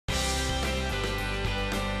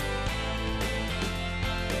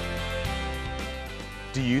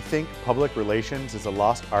Do you think public relations is a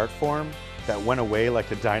lost art form that went away like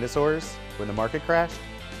the dinosaurs when the market crashed?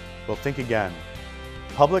 Well, think again.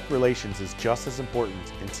 Public relations is just as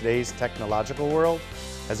important in today's technological world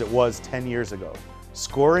as it was 10 years ago.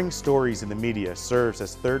 Scoring stories in the media serves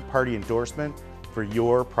as third-party endorsement for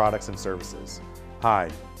your products and services. Hi,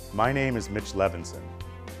 my name is Mitch Levinson,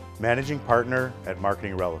 Managing Partner at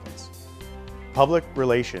Marketing Relevance. Public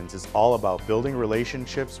relations is all about building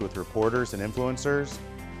relationships with reporters and influencers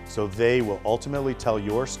so they will ultimately tell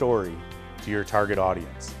your story to your target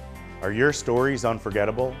audience. Are your stories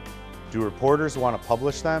unforgettable? Do reporters want to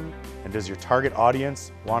publish them? And does your target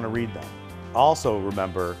audience want to read them? Also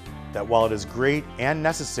remember that while it is great and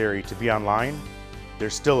necessary to be online,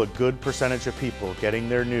 there's still a good percentage of people getting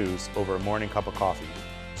their news over a morning cup of coffee.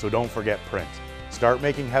 So don't forget print. Start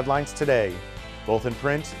making headlines today, both in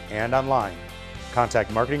print and online.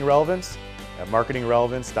 Contact Marketing Relevance at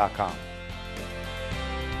marketingrelevance.com.